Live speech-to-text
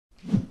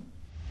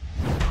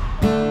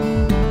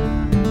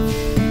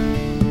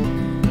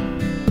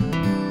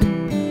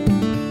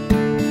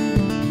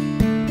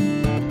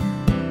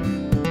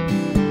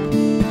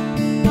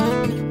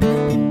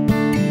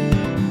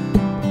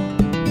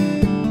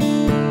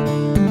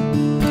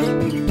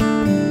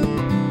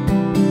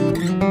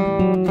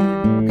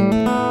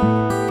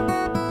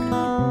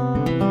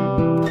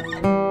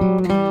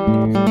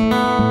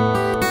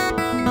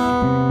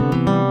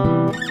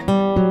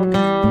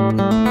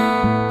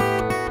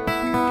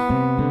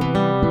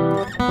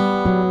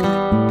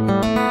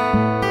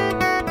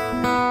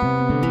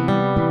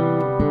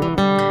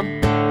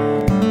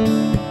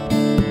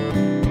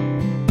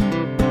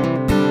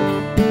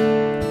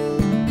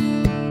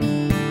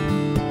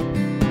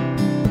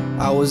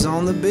was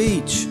on the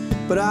beach,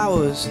 but I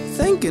was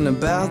thinking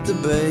about the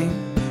bay.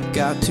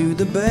 Got to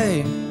the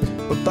bay,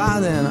 but by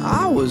then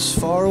I was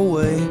far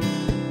away.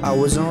 I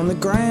was on the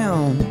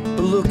ground,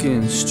 but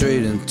looking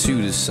straight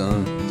into the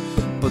sun.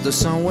 But the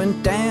sun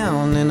went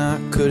down and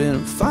I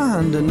couldn't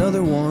find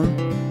another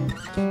one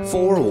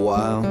for a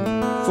while.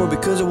 For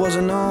because it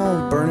wasn't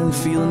on, burning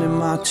feeling in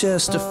my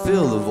chest to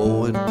fill the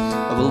void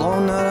of a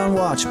long night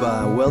unwatched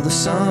by, well, the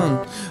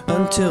sun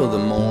until the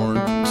morn.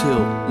 Till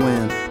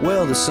when,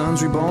 well, the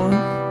sun's reborn.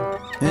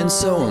 And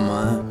so am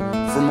I,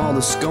 from all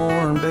the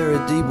scorn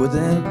buried deep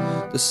within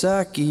the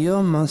psyche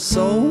of my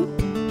soul.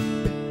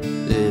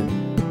 Yeah.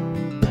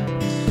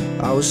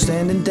 I was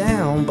standing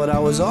down, but I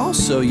was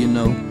also, you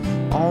know,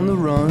 on the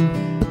run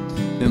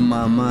in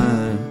my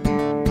mind,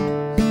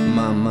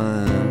 my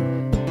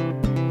mind,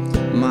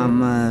 my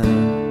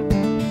mind.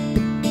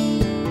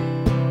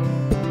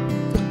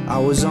 I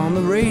was on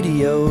the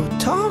radio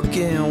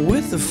talking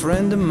with a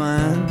friend of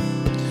mine.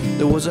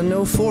 There wasn't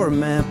no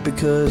format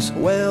because,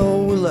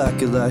 well, we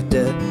like it like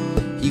that.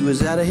 He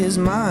was out of his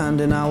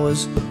mind and I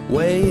was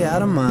way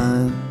out of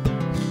mine.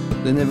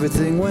 Then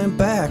everything went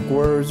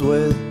backwards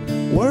with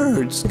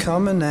words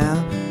coming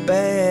out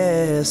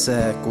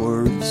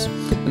Bassackwards,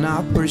 and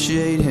I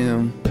appreciate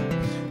him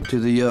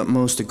to the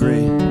utmost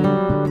degree.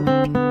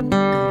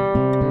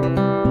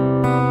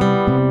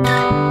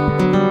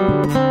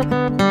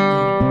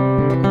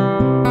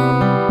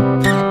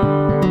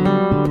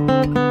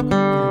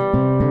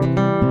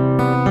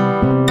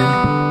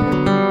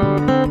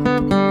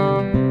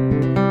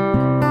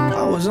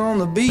 I was on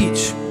the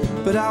beach,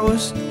 but I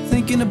was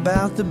thinking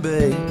about the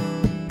bay.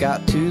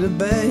 Got to the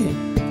bay,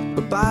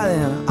 but by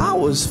then I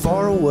was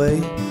far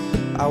away.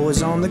 I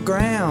was on the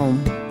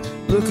ground,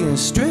 looking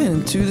straight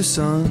into the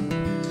sun.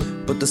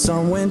 But the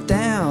sun went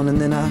down and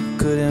then I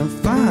couldn't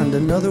find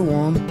another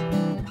one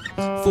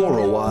for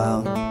a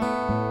while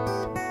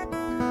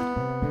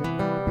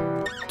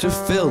to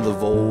fill the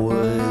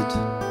void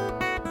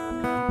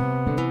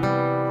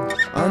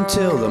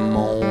until the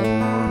morning.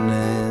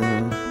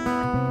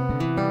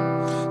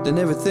 Then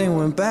everything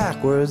went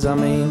backwards, I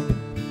mean,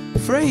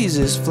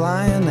 phrases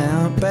flying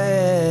out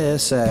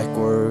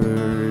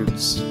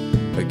Bassackwards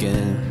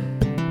again.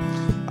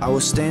 I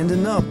was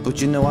standing up,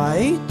 but you know I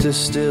hate to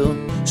still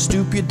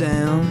stoop you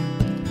down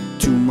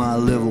to my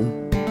level,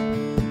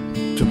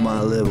 to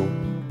my level,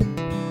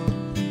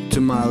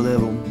 to my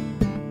level,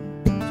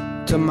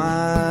 to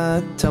my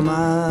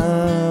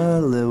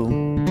level.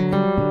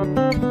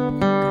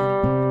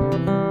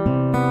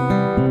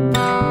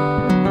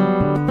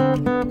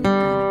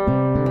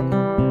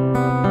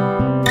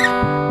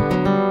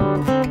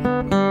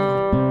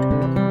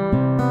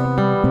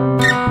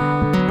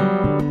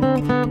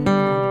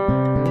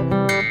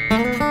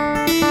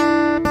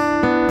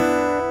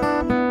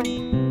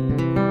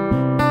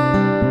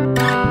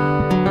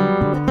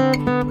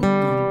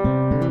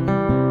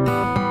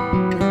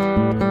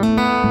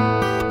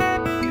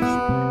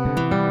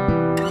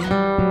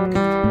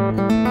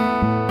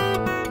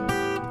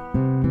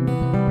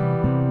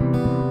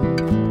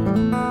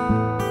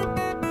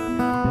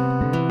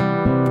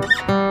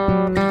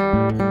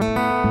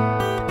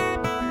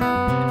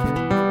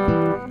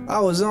 I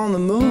was on the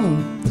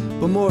moon,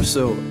 but more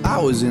so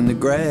I was in the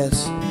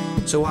grass.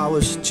 So I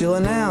was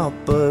chilling out,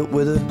 but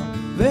with a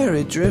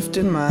very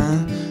drifting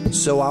mind.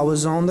 So I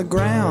was on the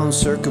ground,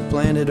 circa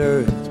planet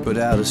Earth, but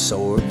out of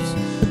sorts.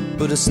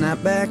 But a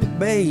snapback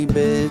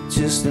baby,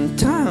 just in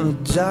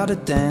time to jot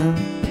it down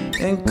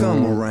and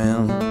come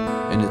around.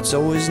 And it's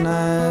always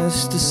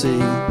nice to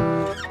see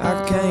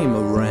I came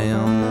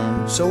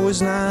around. It's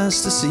always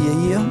nice to see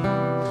you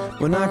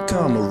when I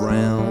come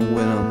around.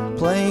 When I'm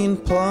plain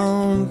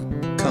plumb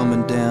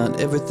coming down,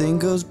 everything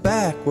goes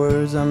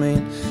backwards. I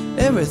mean,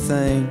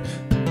 everything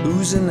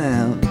oozing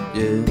out,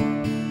 yeah.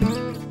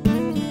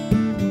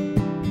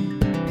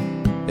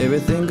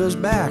 Everything goes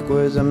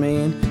backwards, I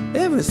mean,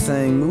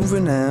 everything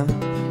moving out.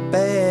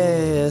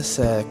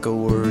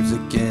 Bassackwards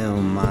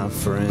again, my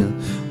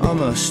friend.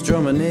 I'm a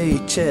strumming a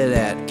Chet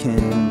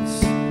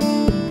Atkins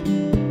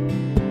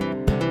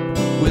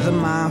with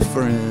my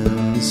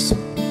friends.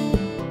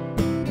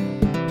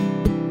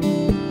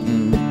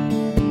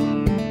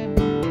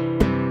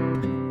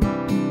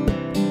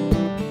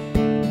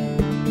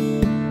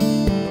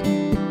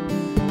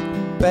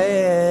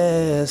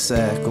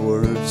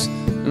 Bassackwards,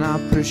 and I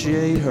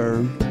appreciate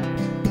her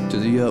to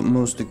the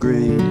utmost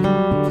degree.